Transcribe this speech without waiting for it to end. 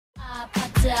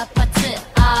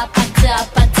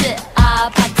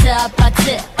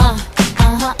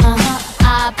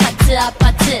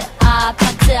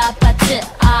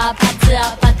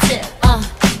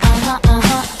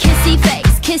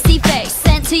Kissy face,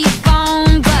 sent to your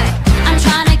phone, but I'm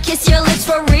trying to kiss your lips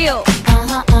for real.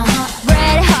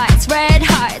 Red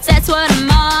hearts, that's what I'm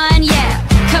on, yeah.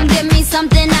 Come give me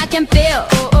something I can feel.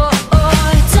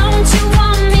 Don't you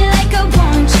want me like I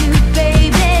want you,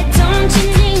 baby? Don't you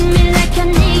need me like I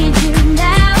need you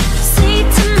now? See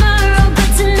tomorrow, but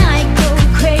tonight go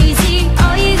crazy.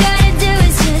 All you gotta do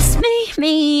is just meet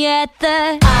me at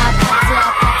the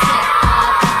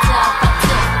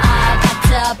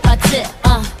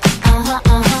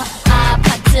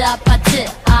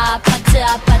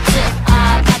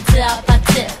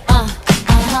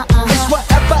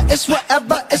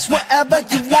It's whatever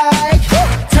you like.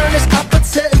 Turn this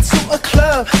opposite into a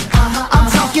club.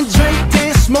 I'm talking drink,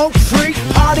 dance, smoke, freak,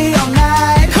 party all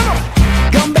night.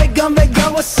 Come on, gumbe,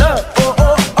 go, what's up?